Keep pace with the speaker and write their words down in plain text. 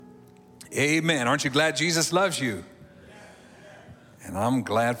Amen. Aren't you glad Jesus loves you? And I'm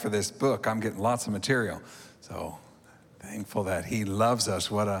glad for this book. I'm getting lots of material. So thankful that he loves us.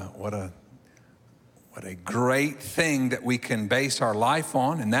 What a great thing that we can base our life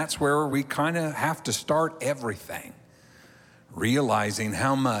on. And that's where we kind of have to start everything, realizing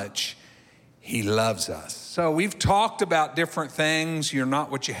how much he loves us. So we've talked about different things. You're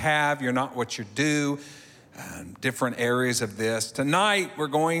not what you have. You're not what you do. Different areas of this. Tonight, we're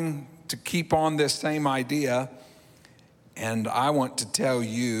going to keep on this same idea. And I want to tell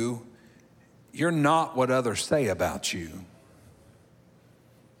you, you're not what others say about you.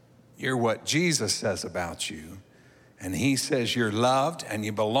 You're what Jesus says about you. And he says you're loved and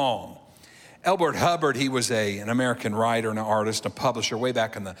you belong. Elbert Hubbard, he was an American writer and an artist, a publisher way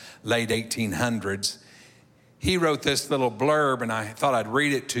back in the late 1800s. He wrote this little blurb, and I thought I'd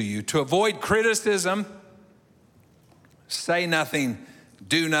read it to you. To avoid criticism, say nothing,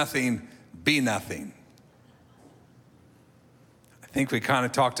 do nothing, be nothing. I think we kind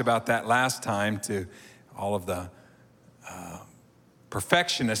of talked about that last time to all of the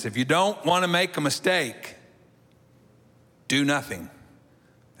perfectionists. If you don't want to make a mistake, do nothing.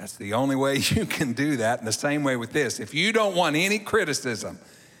 That's the only way you can do that. And the same way with this. If you don't want any criticism,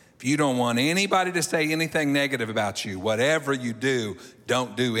 if you don't want anybody to say anything negative about you, whatever you do,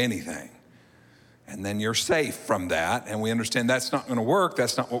 don't do anything. And then you're safe from that. And we understand that's not going to work.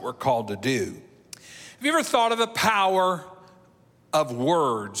 That's not what we're called to do. Have you ever thought of the power of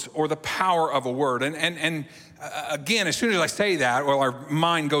words or the power of a word? And again, as soon as I say that, well, our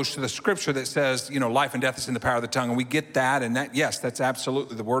mind goes to the scripture that says, life and death is in the power of the tongue. And we get that. And that, yes, that's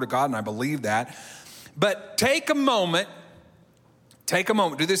absolutely the word of God. And I believe that. But take a moment,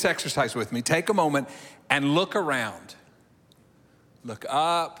 do this exercise with me. Take a moment and look around. Look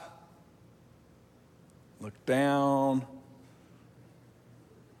up. Look down,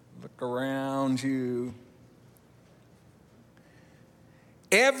 look around you.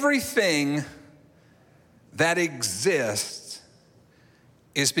 Everything that exists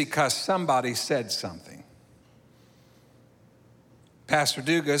is because somebody said something. Pastor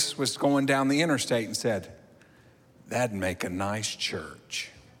Dugas was going down the interstate and said, that'd make a nice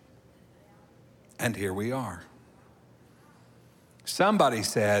church. And here we are. Somebody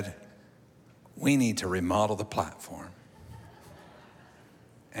said, we need to remodel the platform.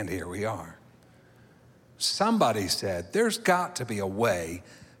 And here we are. Somebody said, there's got to be a way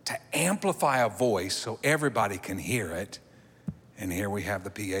to amplify a voice so everybody can hear it. And here we have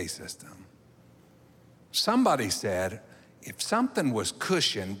the PA system. Somebody said, if something was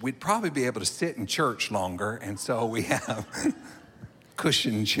cushioned, we'd probably be able to sit in church longer. And so we have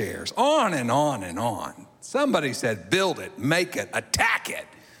cushioned chairs. On and on and on. Somebody said, build it, make it, attack it.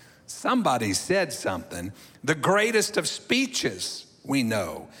 Somebody said something. The greatest of speeches we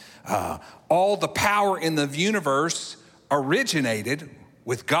know. All the power in the universe originated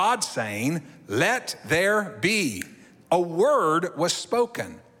with God saying, let there be. A word was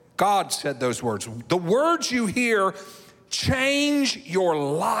spoken. God said those words. The words you hear change your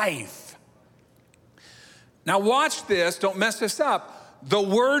life. Now watch this. Don't mess this up. The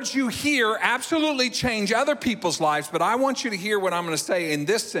words you hear absolutely change other people's lives, but I want you to hear what I'm going to say in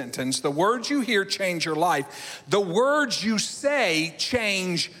this sentence. The words you hear change your life. The words you say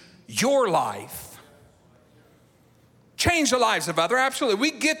change your life. Change the lives of others, absolutely.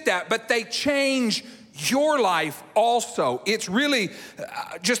 We get that, but they change your life also. It's really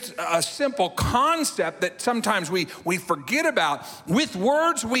just a simple concept that sometimes we forget about. With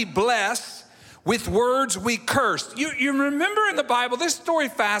words we bless. With words we curse. You remember in the Bible, this story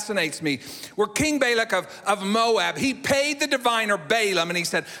fascinates me, where King Balak of Moab, he paid the diviner Balaam and he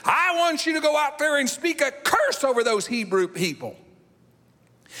said, I want you to go out there and speak a curse over those Hebrew people.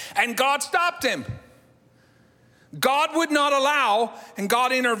 And God stopped him. God would not allow, and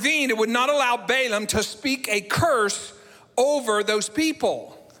God intervened, it would not allow Balaam to speak a curse over those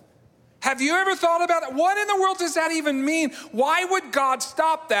people. Have you ever thought about it? What in the world does that even mean? Why would God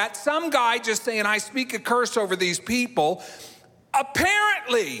stop that? Some guy just saying, I speak a curse over these people.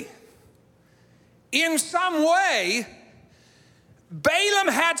 Apparently, in some way, Balaam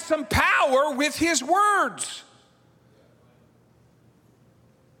had some power with his words.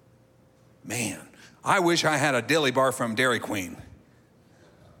 Man, I wish I had a dilly bar from Dairy Queen.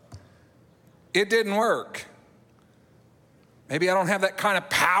 It didn't work. Maybe I don't have that kind of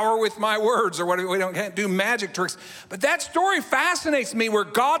power with my words, or what we can't do magic tricks. But that story fascinates me, where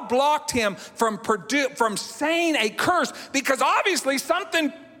God blocked him from saying a curse, because obviously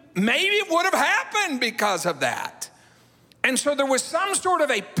something maybe would have happened because of that. And so there was some sort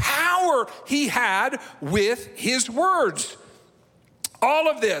of a power he had with his words. All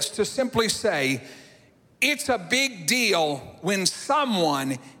of this to simply say, it's a big deal when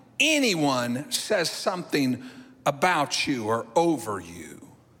someone, anyone, says something about you or over you.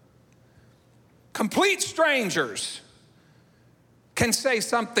 Complete strangers can say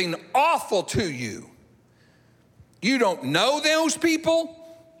something awful to you. You don't know those people,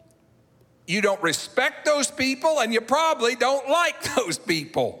 you don't respect those people, and you probably don't like those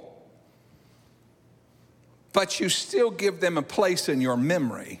people. But you still give them a place in your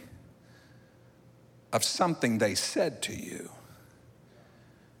memory of something they said to you.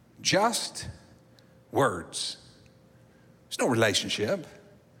 Just words. There's no relationship.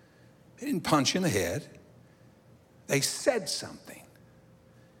 They didn't punch you in the head. They said something.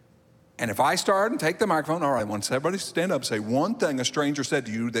 And if I start and take the microphone, all right, once everybody stand up and say one thing a stranger said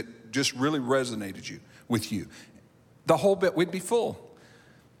to you that just really resonated with you, the whole bit, we'd be full.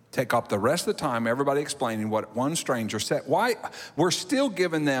 Take up the rest of the time, everybody explaining what one stranger said. Why? We're still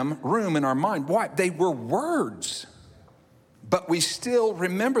giving them room in our mind. Why? They were words, but we still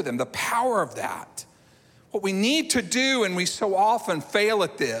remember them, the power of that. What we need to do, and we so often fail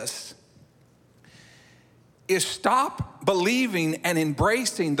at this, is stop believing and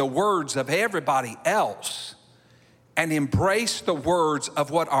embracing the words of everybody else and embrace the words of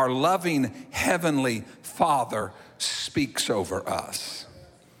what our loving Heavenly Father speaks over us.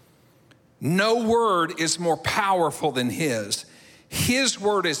 No word is more powerful than His. His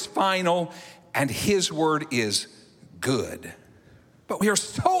word is final, and His word is good. But we are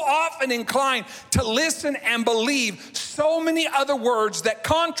so often inclined to listen and believe so many other words that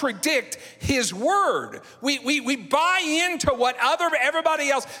contradict His word. We buy into what everybody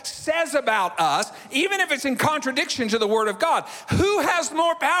else says about us, even if it's in contradiction to the word of God. Who has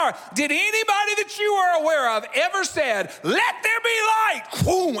more power? Did anybody that you are aware of ever said, "Let there be light,"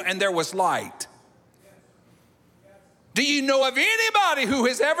 boom, and there was light? Do you know of anybody who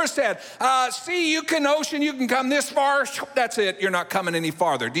has ever said, see, you can come this far, that's it, you're not coming any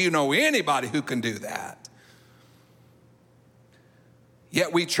farther? Do you know anybody who can do that?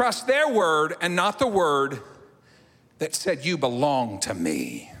 Yet we trust their word and not the word that said, you belong to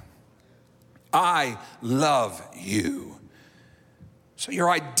me. I love you. So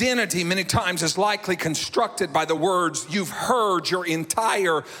your identity many times is likely constructed by the words you've heard your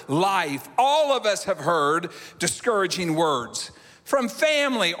entire life. All of us have heard discouraging words from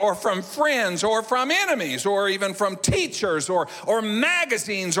family or from friends or from enemies or even from teachers or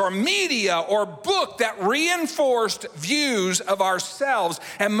magazines or media or book that reinforced views of ourselves.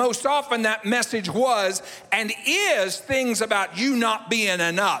 And most often that message was and is things about you not being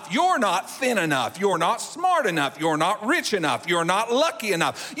enough. You're not thin enough. You're not smart enough. You're not rich enough. You're not lucky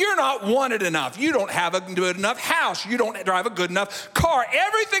enough. You're not wanted enough. You don't have a good enough house. You don't drive a good enough car.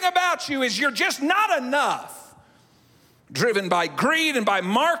 Everything about you is you're just not enough. Driven by greed and by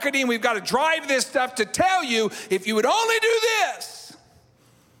marketing, we've got to drive this stuff to tell you, if you would only do this,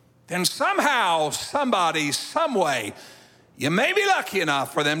 then somehow, somebody, some way, you may be lucky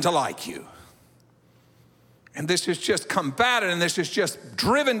enough for them to like you. And this is just combated, and this is just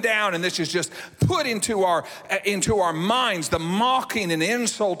driven down, and this is just put into our minds, the mocking and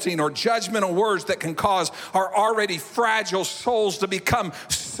insulting or judgmental words that can cause our already fragile souls to become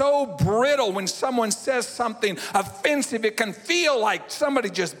so brittle. When someone says something offensive, it can feel like somebody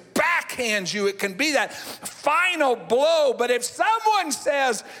just backhands you. It can be that final blow. But if someone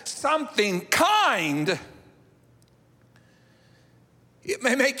says something kind, it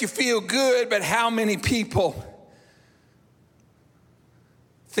may make you feel good, but how many people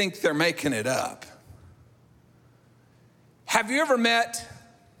think they're making it up? Have you ever met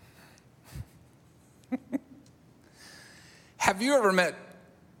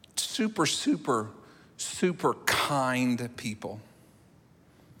super, super, super kind people?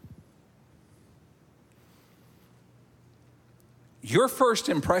 Your first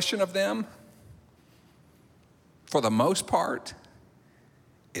impression of them, for the most part,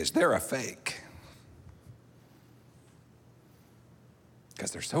 is they're a fake.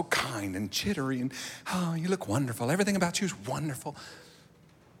 Because they're so kind and chittery and, oh, you look wonderful. Everything about you is wonderful.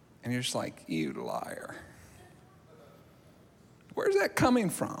 And you're just like, you liar. Where's that coming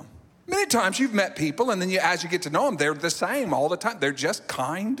from? Many times you've met people and then as you get to know them, they're the same all the time. They're just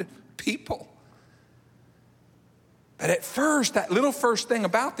kind people. But at first, that little first thing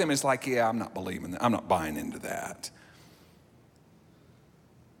about them is like, yeah, I'm not believing that. I'm not buying into that.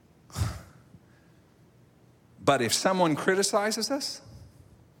 But if someone criticizes us,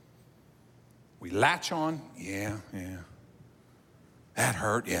 we latch on, yeah. That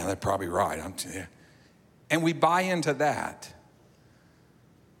hurt, yeah, that's probably right. And we buy into that.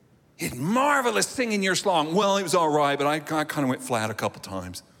 It's marvelous singing your song. Well, it was all right, but I kind of went flat a couple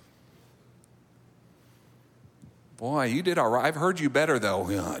times. Boy, you did all right. I've heard you better, though.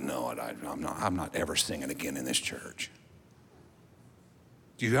 No, I'm not ever singing again in this church.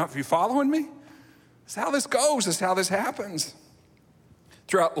 You following me? That's how this goes. That's how this happens.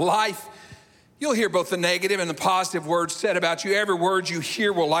 Throughout life, you'll hear both the negative and the positive words said about you. Every word you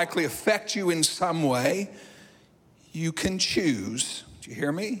hear will likely affect you in some way. You can choose. Do you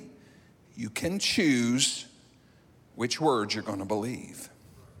hear me? You can choose which words you're going to believe.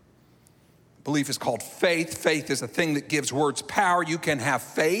 Belief is called faith. Faith is a thing that gives words power. You can have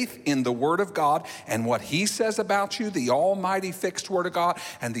faith in the Word of God and what He says about you, the almighty fixed Word of God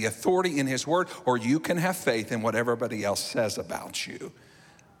and the authority in His Word, or you can have faith in what everybody else says about you.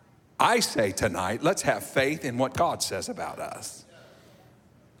 I say tonight, let's have faith in what God says about us.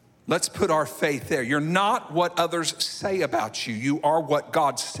 Let's put our faith there. You're not what others say about you. You are what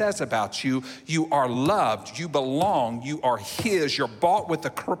God says about you. You are loved. You belong. You are His. You're bought with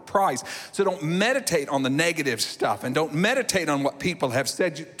a price. So don't meditate on the negative stuff and don't meditate on what people have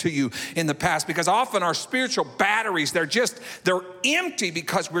said to you in the past, because often our spiritual batteries, they're empty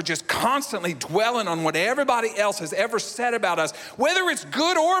because we're just constantly dwelling on what everybody else has ever said about us, whether it's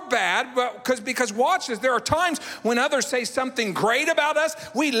good or bad. Because watch this, there are times when others say something great about us.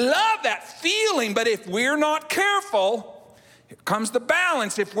 We love that feeling, but if we're not careful, here comes the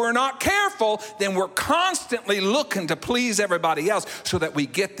balance. If we're not careful, then we're constantly looking to please everybody else so that we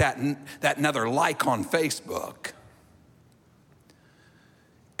get that another like on Facebook.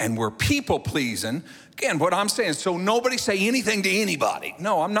 And we're people pleasing. Again, what I'm saying is, so nobody say anything to anybody.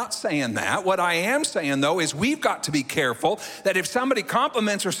 No, I'm not saying that. What I am saying, though, is we've got to be careful that if somebody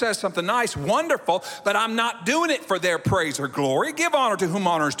compliments or says something nice, wonderful, but I'm not doing it for their praise or glory. Give honor to whom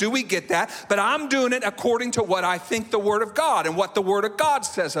honor is due. We get that. But I'm doing it according to what I think the Word of God and what the Word of God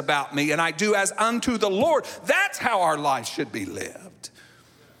says about me. And I do as unto the Lord. That's how our life should be lived.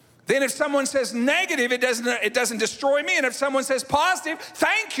 Then if someone says negative, it doesn't destroy me. And if someone says positive,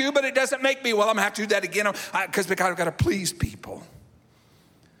 thank you, but it doesn't make me, well, I'm gonna have to do that again because I've got to please people.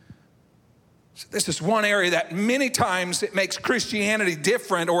 So this is one area that many times it makes Christianity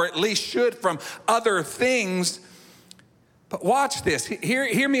different, or at least should, from other things. But watch this.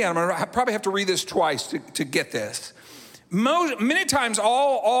 Hear me out. I probably have to read this twice to get this. Many times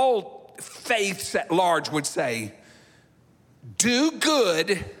all faiths at large would say, do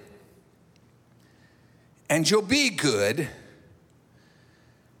good and you'll be good.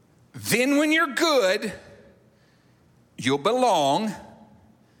 Then when you're good, you'll belong.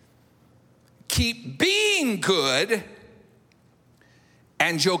 Keep being good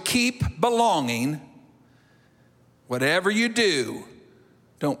and you'll keep belonging. Whatever you do,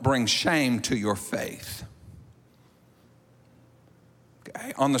 don't bring shame to your faith.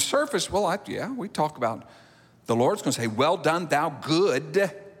 Okay? On the surface, we talk about the Lord's going to say, well done, thou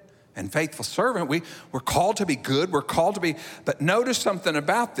good and faithful servant. We're called to be good. We're called to be, but notice something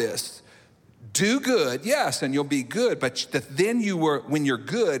about this. Do good, yes, and you'll be good, but then when you're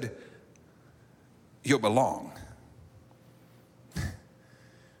good, you'll belong.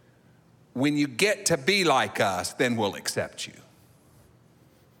 When you get to be like us, then we'll accept you.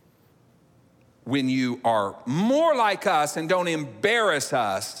 When you are more like us and don't embarrass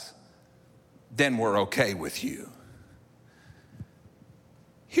us, then we're okay with you.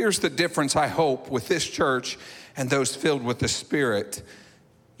 Here's the difference, I hope, with this church and those filled with the Spirit.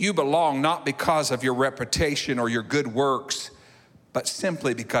 You belong not because of your reputation or your good works, but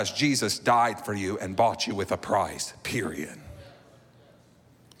simply because Jesus died for you and bought you with a price, period.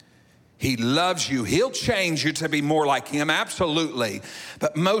 He loves you. He'll change you to be more like Him, absolutely.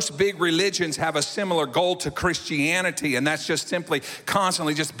 But most big religions have a similar goal to Christianity, and that's just simply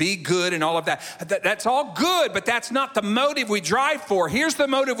constantly just be good and all of that. That's all good, but that's not the motive we drive for. Here's the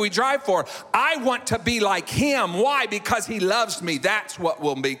motive we drive for. I want to be like Him. Why? Because He loves me. That's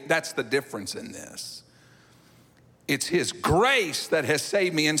the difference in this. It's His grace that has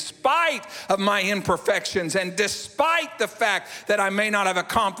saved me in spite of my imperfections and despite the fact that I may not have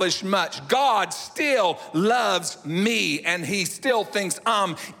accomplished much. God still loves me and He still thinks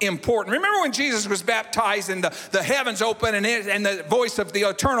I'm important. Remember when Jesus was baptized and the heavens opened and the voice of the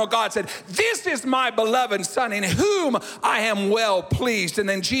eternal God said, "This is my beloved Son in whom I am well pleased." And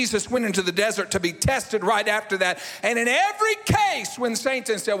then Jesus went into the desert to be tested right after that. And in every case when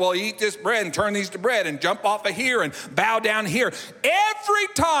Satan said, well, eat this bread and turn these to bread and jump off of here and bow down here. Every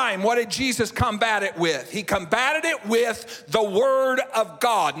time, what did Jesus combat it with? He combated it with the Word of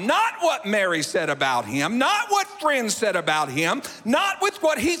God. Not what Mary said about Him, not what friends said about Him, not with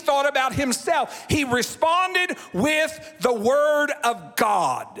what he thought about himself. He responded with the Word of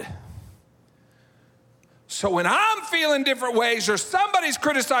God. So when I'm feeling different ways, or somebody's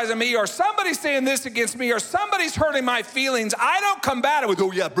criticizing me, or somebody's saying this against me, or somebody's hurting my feelings, I don't combat it with,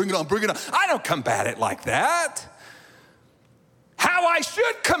 oh yeah, bring it on, bring it on. I don't combat it like that. How I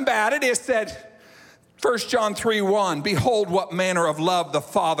should combat it is that 1 John 3:1, behold what manner of love the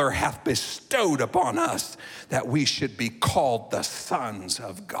Father hath bestowed upon us, that we should be called the sons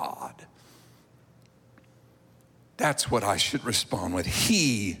of God. That's what I should respond with.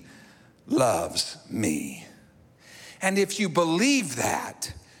 He loves me. And if you believe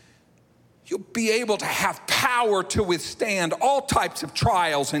that, you'll be able to have power to withstand all types of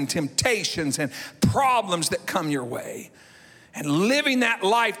trials and temptations and problems that come your way. And living that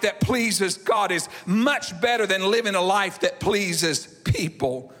life that pleases God is much better than living a life that pleases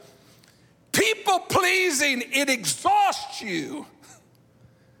people. People pleasing, it exhausts you.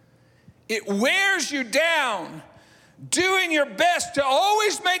 It wears you down. Doing your best to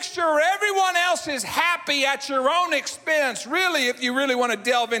always make sure everyone else is happy at your own expense. Really, if you really want to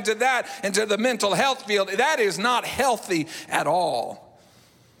delve into that, into the mental health field, that is not healthy at all.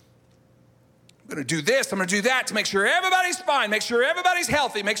 I'm going to do this, I'm going to do that to make sure everybody's fine, make sure everybody's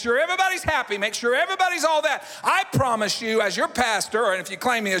healthy, make sure everybody's happy, make sure everybody's all that. I promise you, as your pastor, or if you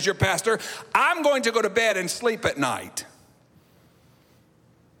claim me as your pastor, I'm going to go to bed and sleep at night.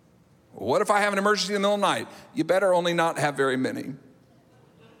 What if I have an emergency in the middle of the night? You better only not have very many.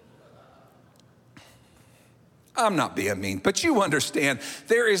 I'm not being mean, but you understand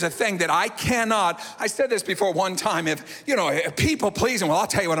there is a thing that I cannot. I said this before one time. If people pleasing, well, I'll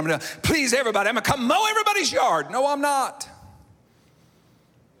tell you what I'm going to please everybody. I'm going to come mow everybody's yard. No, I'm not.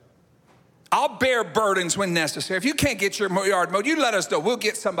 I'll bear burdens when necessary. If you can't get your yard mowed, you let us know. We'll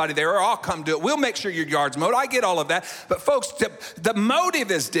get somebody there, or I'll come do it. We'll make sure your yard's mowed. I get all of that. But folks, the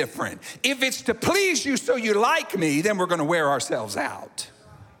motive is different. If it's to please you so you like me, then we're going to wear ourselves out.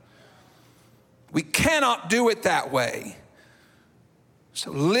 We cannot do it that way. So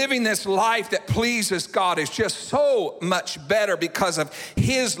living this life that pleases God is just so much better because of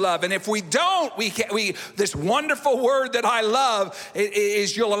His love. And if we don't, this wonderful word that I love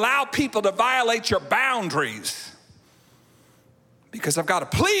is you'll allow people to violate your boundaries because I've got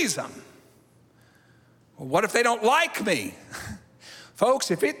to please them. Well, what if they don't like me? Folks,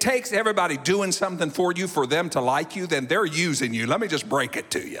 if it takes everybody doing something for you for them to like you, then they're using you. Let me just break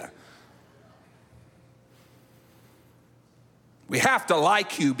it to you. We have to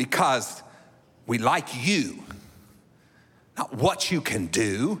like you because we like you, not what you can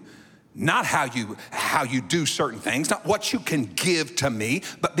do, not how you do certain things, not what you can give to me,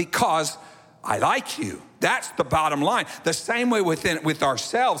 but because I like you. That's the bottom line. The same way with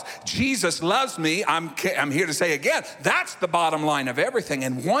ourselves. Jesus loves me. I'm here to say again, that's the bottom line of everything.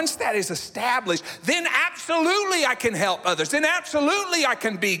 And once that is established, then absolutely I can help others. Then absolutely I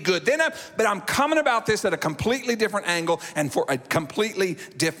can be good. But I'm coming about this at a completely different angle and for a completely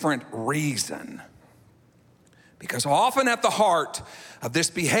different reason. Because often at the heart of this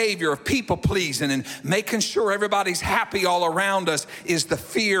behavior of people pleasing and making sure everybody's happy all around us is the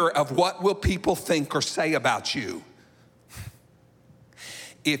fear of what will people think or say about you.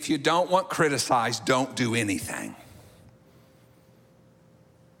 If you don't want criticized, don't do anything.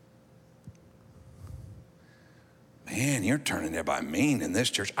 Man, you're turning everybody mean in this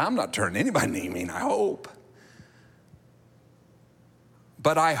church. I'm not turning anybody mean, I hope.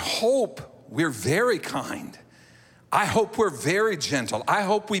 But I hope we're very kind. I hope we're very gentle. I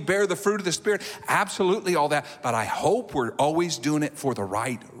hope we bear the fruit of the Spirit. Absolutely all that. But I hope we're always doing it for the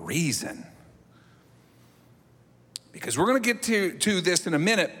right reason. Because we're going to get to this in a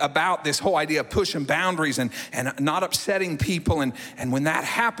minute about this whole idea of pushing boundaries and not upsetting people. And when that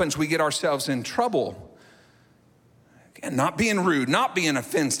happens, we get ourselves in trouble. Again, not being rude, not being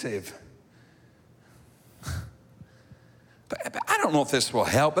offensive. But I don't know if this will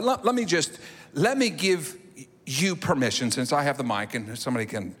help, but let me give you permission, since I have the mic and somebody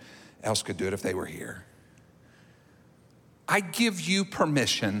else could do it if they were here. I give you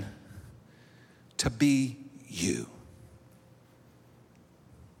permission to be you.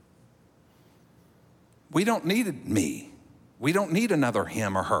 We don't need me. We don't need another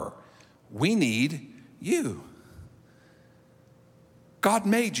him or her. We need you. God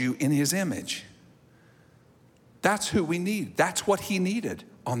made you in His image. That's who we need. That's what He needed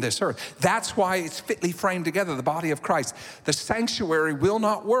on this earth. That's why it's fitly framed together, the body of Christ. The sanctuary will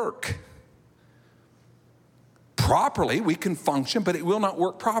not work properly. We can function, but it will not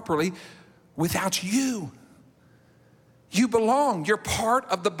work properly without you. You belong. You're part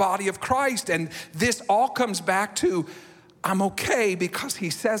of the body of Christ. And this all comes back to, I'm okay because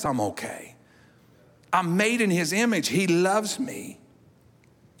He says I'm okay. I'm made in His image. He loves me.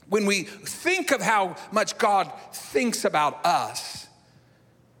 when we think of how much God thinks about us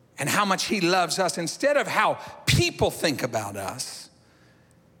and how much he loves us instead of how people think about us,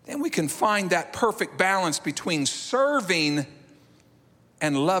 then we can find that perfect balance between serving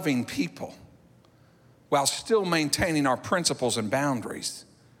and loving people while still maintaining our principles and boundaries.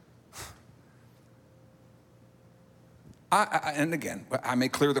 And again, I may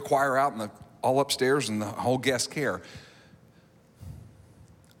clear the choir out and all upstairs and the whole guest care.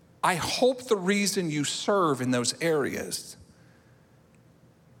 I hope the reason you serve in those areas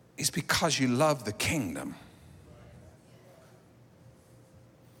is because you love the kingdom.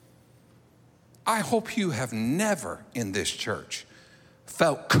 I hope you have never in this church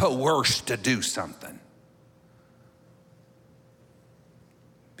felt coerced to do something,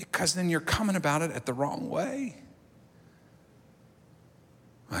 because then you're coming about it at the wrong way.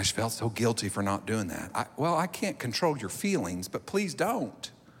 I just felt so guilty for not doing that. I can't control your feelings, but please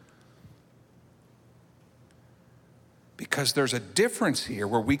don't. Because there's a difference here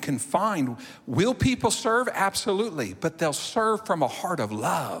where we can find, will people serve? Absolutely, but they'll serve from a heart of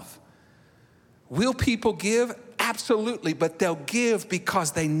love. Will people give? Absolutely, but they'll give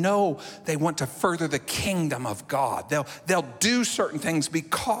because they know they want to further the kingdom of God. They'll do certain things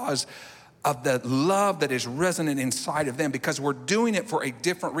because of the love that is resonant inside of them, because we're doing it for a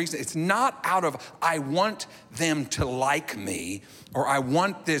different reason. It's not out of, I want them to like me, or I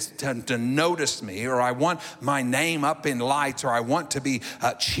want this to notice me, or I want my name up in lights, or I want to be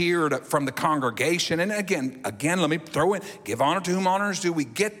cheered from the congregation. And again, let me throw in, give honor to whom honor is due. We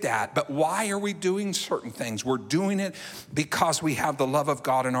get that, but why are we doing certain things? We're doing it because we have the love of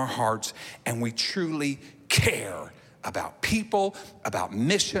God in our hearts, and we truly care about people, about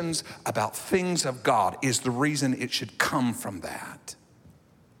missions, about things of God is the reason it should come from that.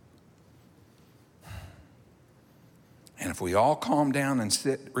 And if we all calm down and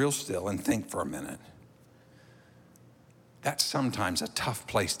sit real still and think for a minute, that's sometimes a tough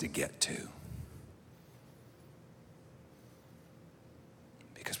place to get to.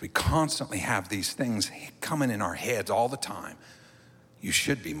 Because we constantly have these things coming in our heads all the time. You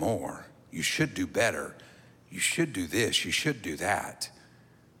should be more. You should do better. You should do this, you should do that.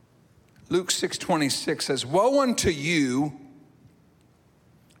 Luke 6:26 says, woe unto you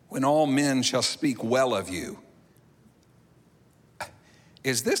when all men shall speak well of you.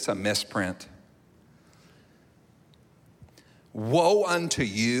 Is this a misprint? Woe unto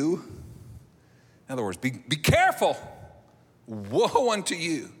you. In other words, be careful. Woe unto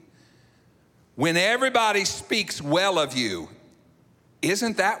you when everybody speaks well of you.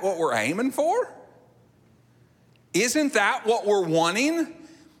 Isn't that what we're aiming for? Isn't that what we're wanting?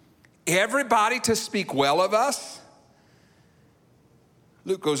 Everybody to speak well of us?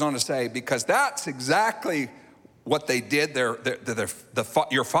 Luke goes on to say, because that's exactly what they did,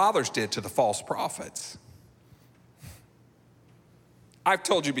 your fathers did to the false prophets. I've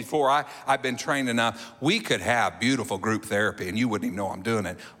told you before, I've been trained enough. We could have beautiful group therapy, and you wouldn't even know I'm doing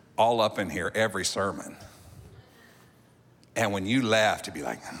it, all up in here, every sermon. And when you left, you'd be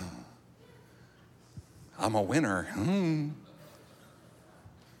like, I'm a winner. And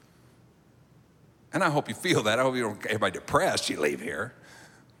I hope you feel that. I hope you don't get everybody depressed, you leave here.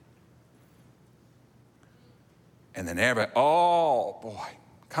 And then everybody, oh boy,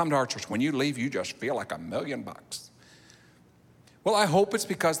 come to our church. When you leave, you just feel like $1,000,000. Well, I hope it's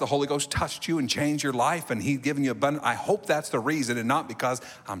because the Holy Ghost touched you and changed your life and he's given you abundance. I hope that's the reason and not because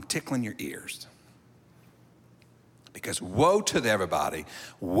I'm tickling your ears. Because woe to everybody,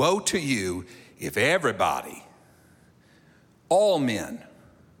 woe to you if everybody, all men,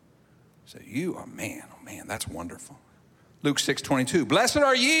 say, you are man, oh man, that's wonderful. Luke 6:22, blessed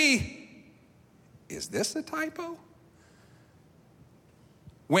are ye. Is this a typo?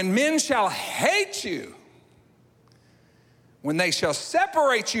 When men shall hate you, when they shall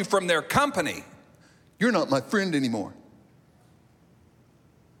separate you from their company, you're not my friend anymore,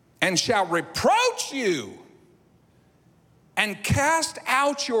 and shall reproach you and cast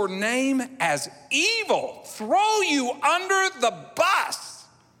out your name as evil, throw you under the bus.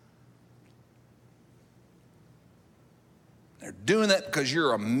 They're doing that because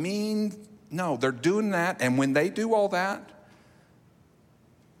you're a mean, no, they're doing that. And when they do all that,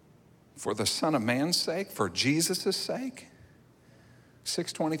 for the Son of Man's sake, for Jesus' sake,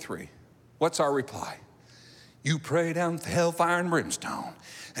 6:23, what's our reply? You pray down to hellfire and brimstone,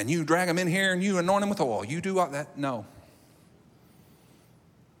 and you drag them in here and you anoint them with oil. You do all that? No.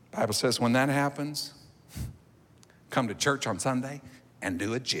 Bible says when that happens, come to church on Sunday and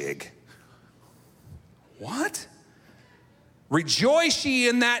do a jig. What? Rejoice ye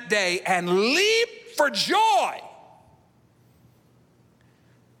in that day and leap for joy.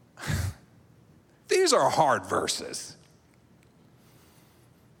 These are hard verses.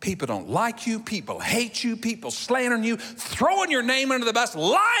 People don't like you. People hate you. People slandering you, throwing your name under the bus,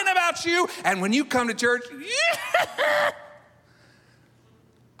 lying about you. And when you come to church,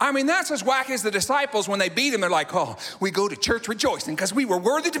 I mean, that's as wacky as the disciples when they beat him. They're like, oh, we go to church rejoicing because we were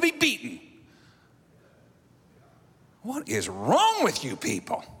worthy to be beaten. What is wrong with you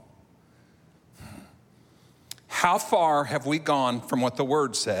people? How far have we gone from what the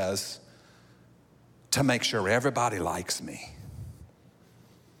word says to make sure everybody likes me?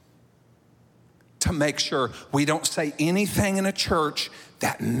 To make sure we don't say anything in a church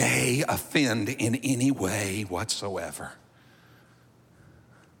that may offend in any way whatsoever.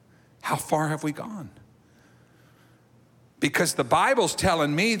 How far have we gone? Because the Bible's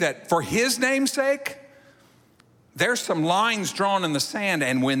telling me that for his name's sake, there's some lines drawn in the sand,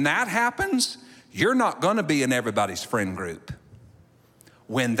 and when that happens, you're not going to be in everybody's friend group.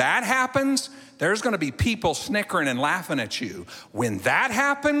 When that happens, there's going to be people snickering and laughing at you. When that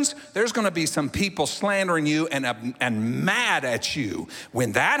happens, there's going to be some people slandering you and mad at you.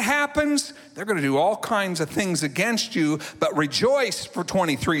 When that happens, they're going to do all kinds of things against you. But rejoice, for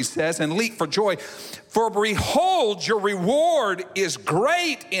 23 says, and leap for joy. For behold, your reward is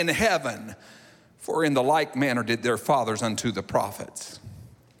great in heaven. For in the like manner did their fathers unto the prophets.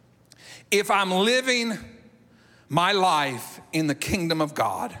 If I'm living my life in the kingdom of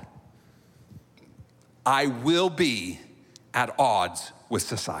God, I will be at odds with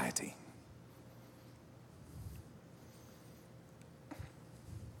society.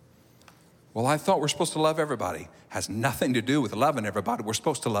 Well, I thought we're supposed to love everybody. Has nothing to do with loving everybody. We're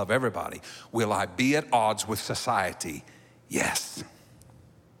supposed to love everybody. Will I be at odds with society? Yes.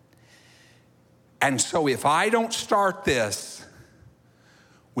 And so if I don't start this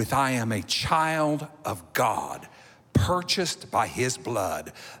with I am a child of God, purchased by his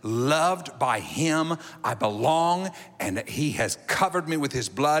blood, loved by him, I belong, and he has covered me with his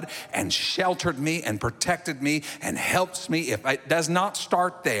blood and sheltered me and protected me and helps me. If it does not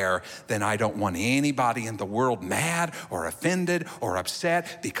start there, then I don't want anybody in the world mad or offended or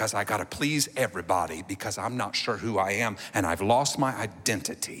upset because I got to please everybody because I'm not sure who I am and I've lost my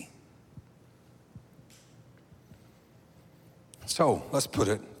identity. So let's put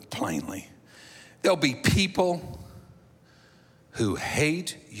it plainly. There'll be people who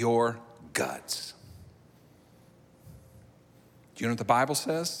hate your guts. Do you know what the Bible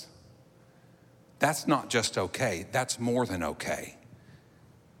says? That's not just okay, that's more than okay.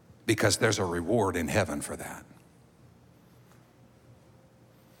 Because there's a reward in heaven for that.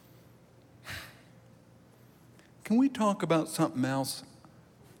 Can we talk about something else?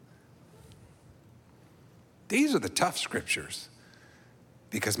 These are the tough scriptures.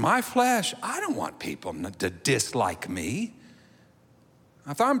 Because my flesh, I don't want people to dislike me.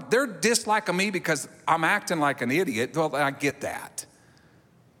 If they're disliking me because I'm acting like an idiot, well, I get that.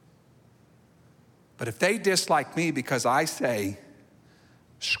 But if they dislike me because I say,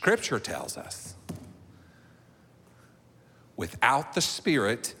 Scripture tells us, without the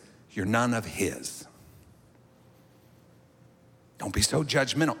Spirit, you're none of His. Don't be so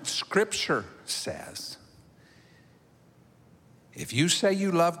judgmental. Scripture says, if you say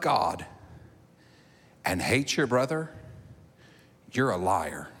you love God and hate your brother, you're a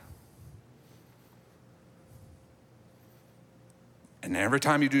liar. And every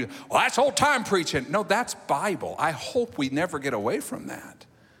time you do, well, that's old time preaching. No, that's Bible. I hope we never get away from that.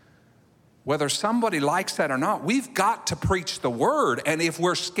 Whether somebody likes that or not, we've got to preach the word. And if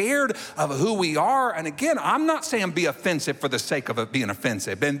we're scared of who we are, and again, I'm not saying be offensive for the sake of it being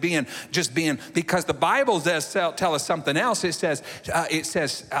offensive and being, because the Bible does tell us something else. It says,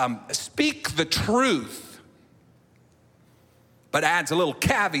 speak the truth, but adds a little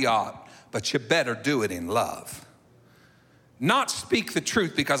caveat, but you better do it in love. Not speak the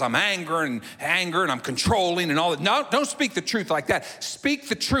truth because I'm angry and I'm controlling and all that. No, don't speak the truth like that. Speak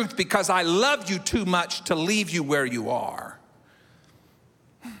the truth because I love you too much to leave you where you are.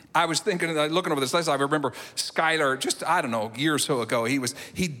 I was thinking, looking over this list, I remember Skylar, just, I don't know, a year or so ago,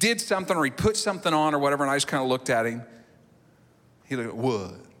 he did something or he put something on or whatever, and I just kind of looked at him. He looked,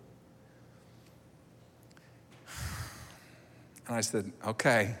 what? And I said,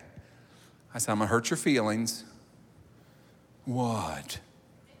 okay. I said, I'm gonna hurt your feelings. What?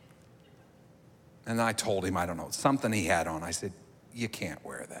 And I told him, I don't know, something he had on. I said, you can't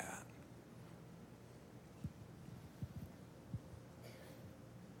wear that.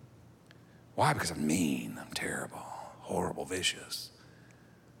 Why? Because I'm mean, I'm terrible, horrible, vicious.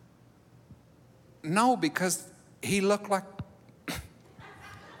 No, because he looked like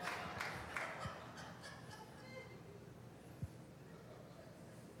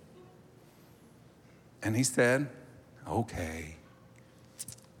And he said, okay.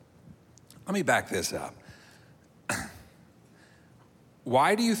 Let me back this up.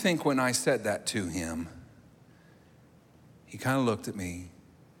 Why do you think when I said that to him, he kind of looked at me,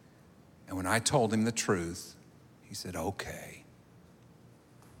 and when I told him the truth, he said, okay.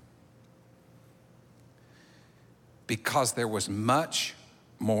 Because there was much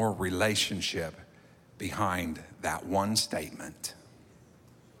more relationship behind that one statement.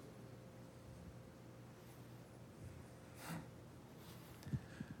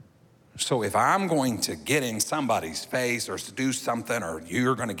 So if I'm going to get in somebody's face or to do something, or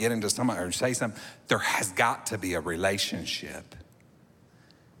you're going to get into somebody or say something, there has got to be a relationship.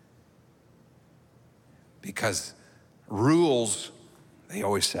 Because rules, they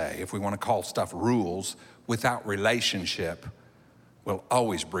always say, if we want to call stuff rules, without relationship will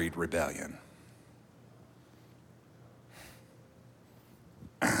always breed rebellion.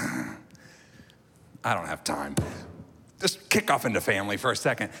 I don't have time. Just kick off into family for a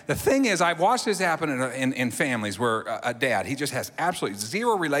second. The thing is, I've watched this happen in families where a dad, he just has absolutely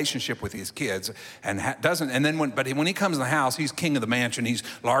zero relationship with his kids and doesn't. And then when he comes in the house, he's king of the mansion. He's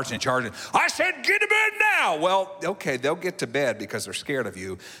large and in charge. I said, get to bed now. Well, okay, they'll get to bed because they're scared of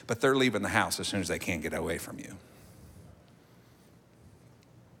you, but they're leaving the house as soon as they can't get away from you.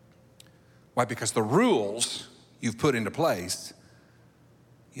 Why? Because the rules you've put into place,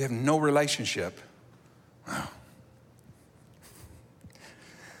 you have no relationship. Wow.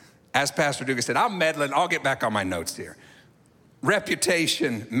 As Pastor Dugan said, I'm meddling. I'll get back on my notes here.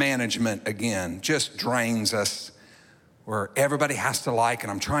 Reputation management, again, just drains us, where everybody has to like, and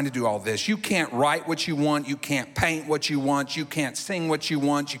I'm trying to do all this. You can't write what you want. You can't paint what you want. You can't sing what you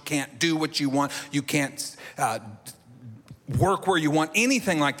want. You can't do what you want. You can't work where you want,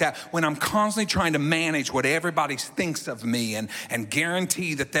 anything like that, when I'm constantly trying to manage what everybody thinks of me and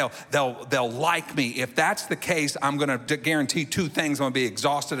guarantee that they'll like me. If that's the case, I'm gonna guarantee two things. I'm gonna be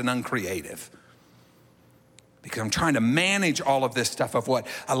exhausted and uncreative. Because I'm trying to manage all of this stuff of what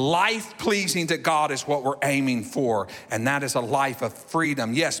a life pleasing to God is what we're aiming for. And that is a life of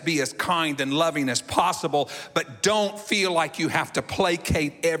freedom. Yes, be as kind and loving as possible, but don't feel like you have to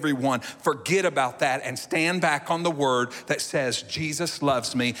placate everyone. Forget about that and stand back on the word that says, Jesus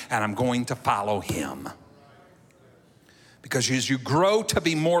loves me and I'm going to follow him. Because as you grow to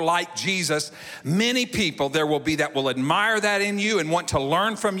be more like Jesus, many people there will be that will admire that in you and want to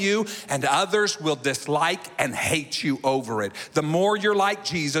learn from you, and others will dislike and hate you over it. The more you're like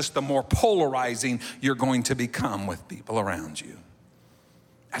Jesus, the more polarizing you're going to become with people around you.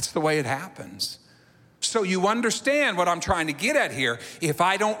 That's the way it happens. So you understand what I'm trying to get at here. If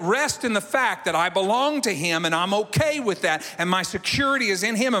I don't rest in the fact that I belong to him and I'm okay with that, and my security is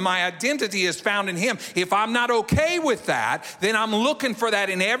in him and my identity is found in him, if I'm not okay with that, then I'm looking for that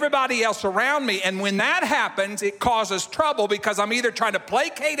in everybody else around me. And when that happens, it causes trouble, because I'm either trying to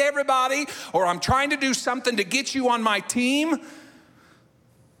placate everybody or I'm trying to do something to get you on my team,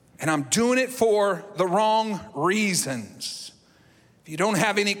 and I'm doing it for the wrong reasons. If you don't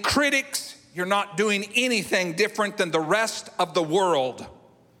have any critics, you're not doing anything different than the rest of the world.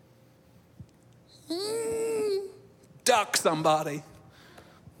 Duck somebody.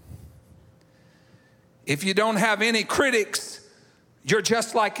 If you don't have any critics, you're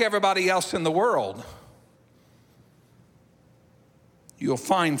just like everybody else in the world. You'll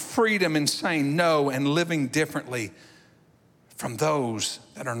find freedom in saying no and living differently from those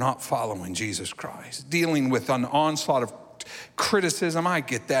that are not following Jesus Christ. Dealing with an onslaught of criticism, I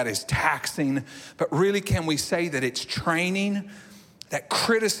get that, is taxing, but really, can we say that it's training? That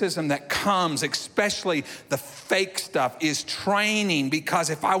criticism that comes, especially the fake stuff, is training, because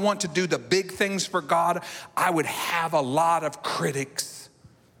if I want to do the big things for God, I would have a lot of critics.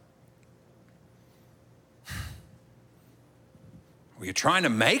 Are you trying to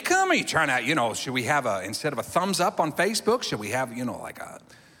make them? Are you trying to, should we have instead of a thumbs up on Facebook, should we have, like a,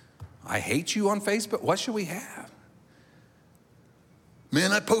 I hate you on Facebook? What should we have?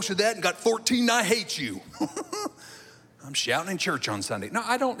 Man, I posted that and got 14 I hate you. I'm shouting in church on Sunday. No,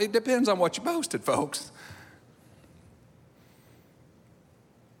 I don't. It depends on what you posted, folks.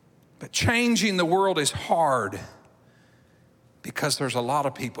 But changing the world is hard, because there's a lot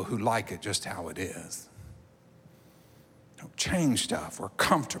of people who like it just how it is. Don't change stuff. We're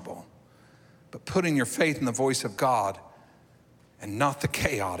comfortable. But putting your faith in the voice of God, and not the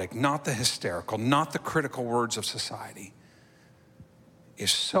chaotic, not the hysterical, not the critical words of society,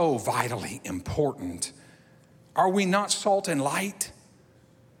 is so vitally important. Are we not salt and light?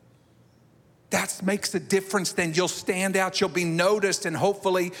 That makes a difference. Then you'll stand out, you'll be noticed, and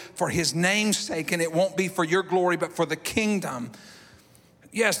hopefully for his name's sake, and it won't be for your glory, but for the kingdom.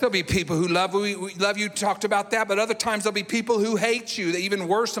 Yes, there'll be people who love you, talked about that, but other times there'll be people who hate you. Even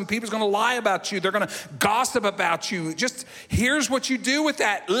worse, some people's gonna lie about you. They're gonna gossip about you. Just here's what you do with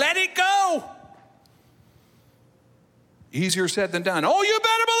that. Let it go. Easier said than done. Oh, you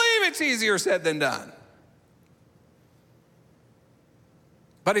better believe it's easier said than done.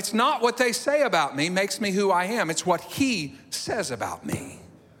 But it's not what they say about me makes me who I am. It's what he says about me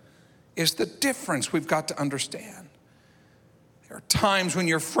is the difference we've got to understand. There are times when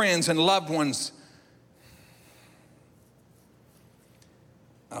your friends and loved ones,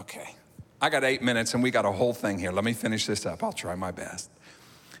 okay, I got 8 minutes and we got a whole thing here. Let me finish this up. I'll try my best.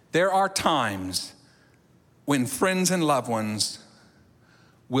 There are times when friends and loved ones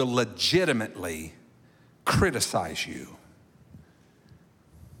will legitimately criticize you.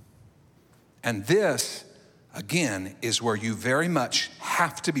 And this, again, is where you very much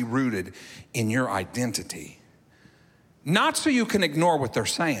have to be rooted in your identity. Not so you can ignore what they're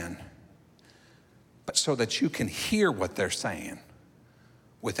saying, but so that you can hear what they're saying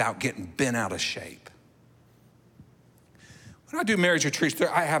without getting bent out of shape. When I do marriage retreats,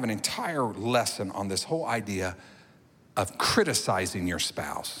 I have an entire lesson on this whole idea of criticizing your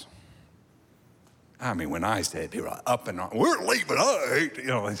spouse. I mean, when I say it, people are up and on, we're leaving, I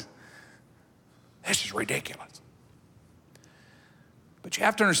hate, this is ridiculous. But you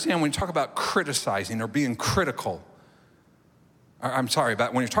have to understand when you talk about criticizing or being critical, when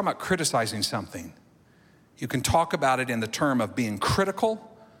you're talking about criticizing something, you can talk about it in the term of being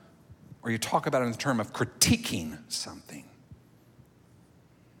critical, or you talk about it in the term of critiquing something.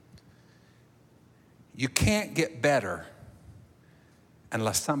 You can't get better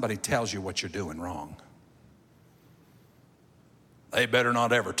unless somebody tells you what you're doing wrong. They better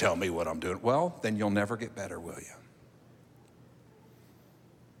not ever tell me what I'm doing. Well, then you'll never get better, will you?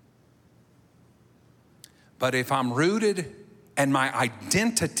 But if I'm rooted and my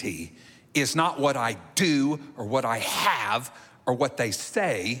identity is not what I do or what I have or what they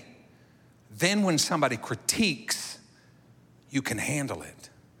say, then when somebody critiques, you can handle it.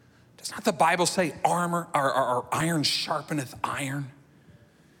 Does not the Bible say armor or iron sharpeneth iron?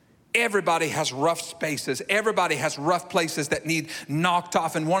 Everybody has rough spaces. Everybody has rough places that need knocked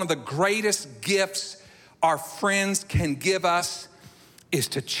off. And one of the greatest gifts our friends can give us is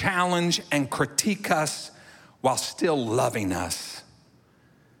to challenge and critique us while still loving us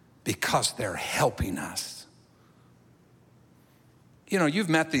because they're helping us. You know, you've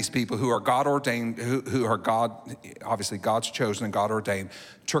met these people who are God ordained, who are obviously God's chosen and God ordained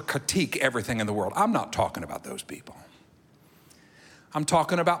to critique everything in the world. I'm not talking about those people. I'm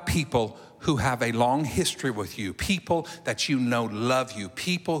talking about people who have a long history with you, people that you know love you,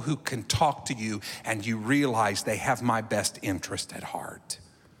 people who can talk to you and you realize they have my best interest at heart.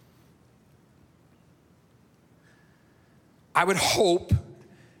 I would hope,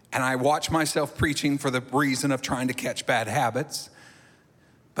 and I watch myself preaching for the reason of trying to catch bad habits,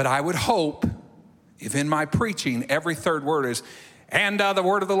 but I would hope if in my preaching every third word is, and the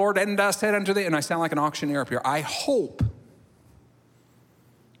word of the Lord and said unto thee, and I sound like an auctioneer up here, I hope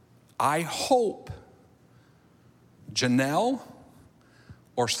Janelle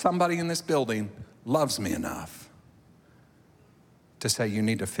or somebody in this building loves me enough to say you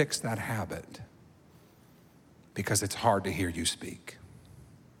need to fix that habit because it's hard to hear you speak.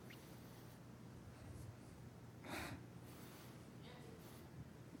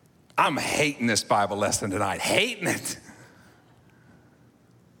 I'm hating this Bible lesson tonight, hating it.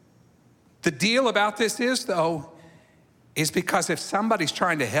 The deal about this is, though, is because if somebody's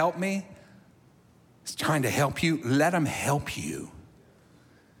trying to help me, is trying to help you, let them help you.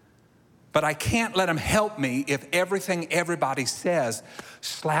 But I can't let them help me if everything everybody says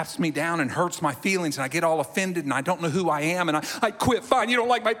slaps me down and hurts my feelings and I get all offended and I don't know who I am and I quit. Fine, you don't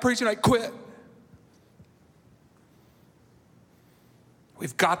like my preaching, I quit.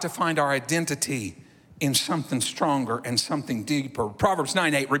 We've got to find our identity in something stronger and something deeper. Proverbs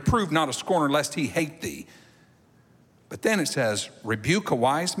 9:8, reprove not a scorner lest he hate thee. But then it says, rebuke a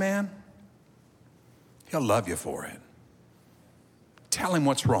wise man, he'll love you for it. Tell him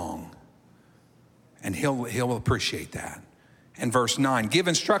what's wrong, and he'll appreciate that. And verse 9, give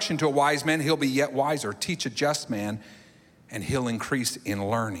instruction to a wise man, he'll be yet wiser. Teach a just man, and he'll increase in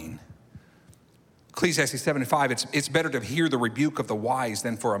learning. Ecclesiastes 7:5, it's better to hear the rebuke of the wise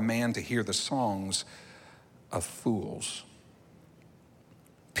than for a man to hear the songs of fools.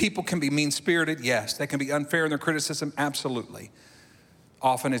 People can be mean-spirited, yes. They can be unfair in their criticism, absolutely.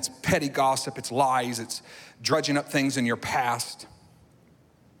 Often it's petty gossip, it's lies, it's drudging up things in your past.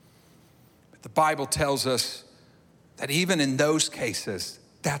 But the Bible tells us that even in those cases,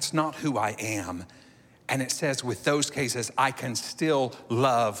 that's not who I am. And it says with those cases, I can still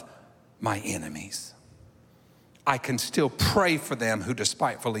love my enemies. I can still pray for them who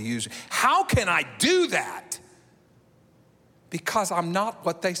despitefully use me. How can I do that? Because I'm not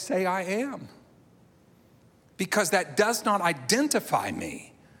what they say I am. Because that does not identify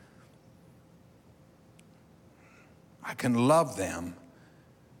me. I can love them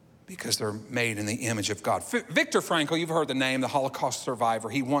because they're made in the image of God. Viktor Frankl, you've heard the name, the Holocaust survivor.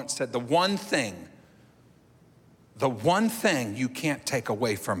 He once said, the one thing you can't take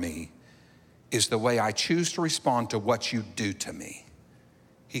away from me is the way I choose to respond to what you do to me.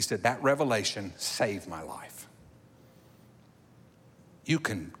 He said, that revelation saved my life. You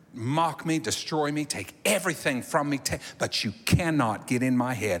can mock me, destroy me, take everything from me, but you cannot get in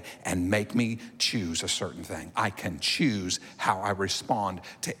my head and make me choose a certain thing. I can choose how I respond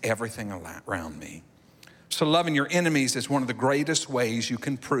to everything around me. So loving your enemies is one of the greatest ways you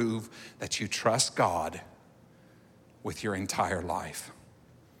can prove that you trust God with your entire life.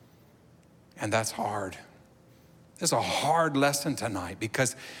 And that's hard. It's a hard lesson tonight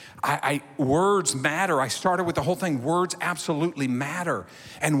because words matter. I started with the whole thing. Words absolutely matter,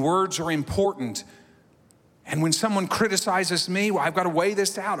 and words are important. And when someone criticizes me, well, I've got to weigh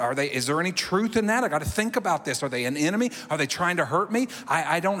this out. Is there any truth in that? I got to think about this. Are they an enemy? Are they trying to hurt me?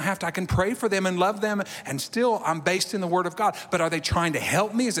 I don't have to. I can pray for them and love them, and still I'm based in the Word of God. But are they trying to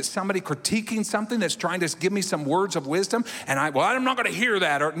help me? Is it somebody critiquing something that's trying to give me some words of wisdom? And I'm not going to hear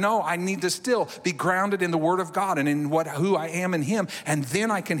that. Or no, I need to still be grounded in the Word of God and in who I am in Him, and then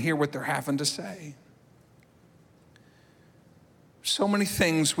I can hear what they're having to say. So many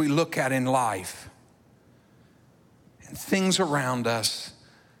things we look at in life, and things around us,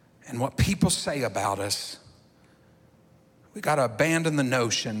 and what people say about us. We got to abandon the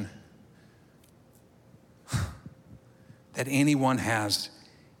notion that anyone has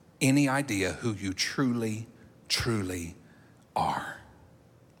any idea who you truly, truly are.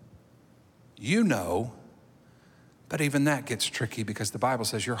 You know, but even that gets tricky because the Bible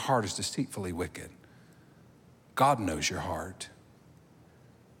says your heart is deceitfully wicked. God knows your heart.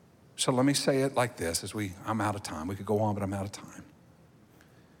 So let me say it like this I'm out of time. We could go on, but I'm out of time.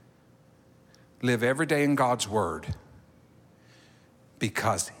 Live every day in God's word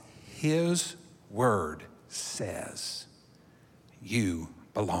because His word says you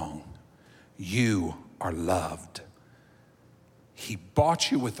belong. You are loved. He bought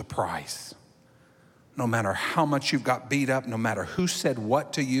you with a price. No matter how much you've got beat up, no matter who said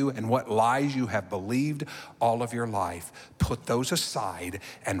what to you and what lies you have believed all of your life, put those aside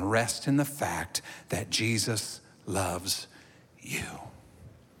and rest in the fact that Jesus loves you.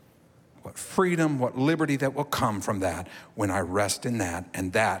 What freedom, what liberty that will come from that when I rest in that,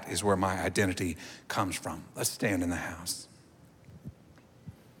 and that is where my identity comes from. Let's stand in the house.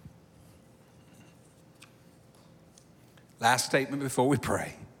 Last statement before we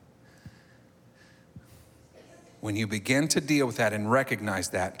pray. When you begin to deal with that and recognize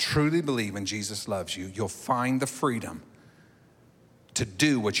that, truly believe in Jesus loves you, you'll find the freedom to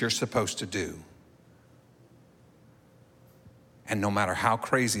do what you're supposed to do. And no matter how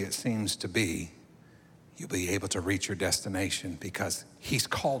crazy it seems to be, you'll be able to reach your destination because He's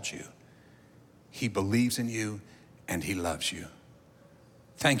called you. He believes in you and He loves you.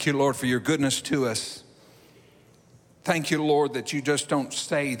 Thank you, Lord, for your goodness to us. Thank you, Lord, that you just don't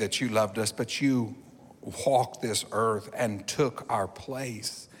say that you loved us, but you walked this earth and took our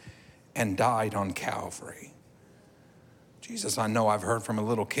place and died on Calvary. Jesus, I know I've heard from a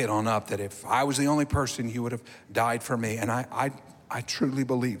little kid on up that if I was the only person, you would have died for me. And I truly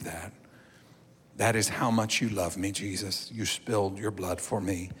believe that. That is how much you love me, Jesus. You spilled your blood for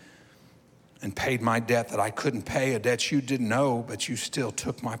me and paid my debt that I couldn't pay, a debt you didn't owe, but you still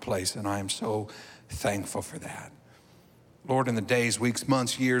took my place. And I am so thankful for that. Lord, in the days, weeks,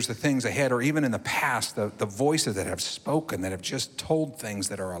 months, years, the things ahead, or even in the past, the voices that have spoken, that have just told things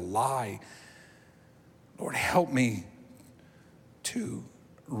that are a lie, Lord, help me to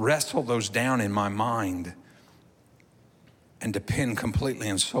wrestle those down in my mind and depend completely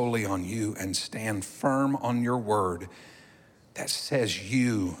and solely on you and stand firm on your word that says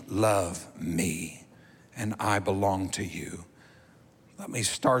you love me and I belong to you. Let me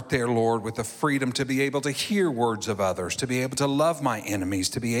start there, Lord, with the freedom to be able to hear words of others, to be able to love my enemies,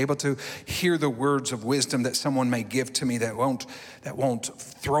 to be able to hear the words of wisdom that someone may give to me that won't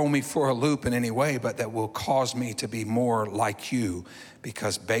throw me for a loop in any way, but that will cause me to be more like you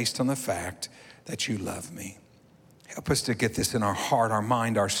because based on the fact that you love me. Help us to get this in our heart, our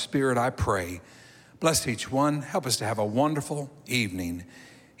mind, our spirit, I pray. Bless each one. Help us to have a wonderful evening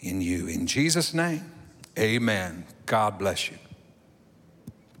in you. In Jesus' name, amen. God bless you.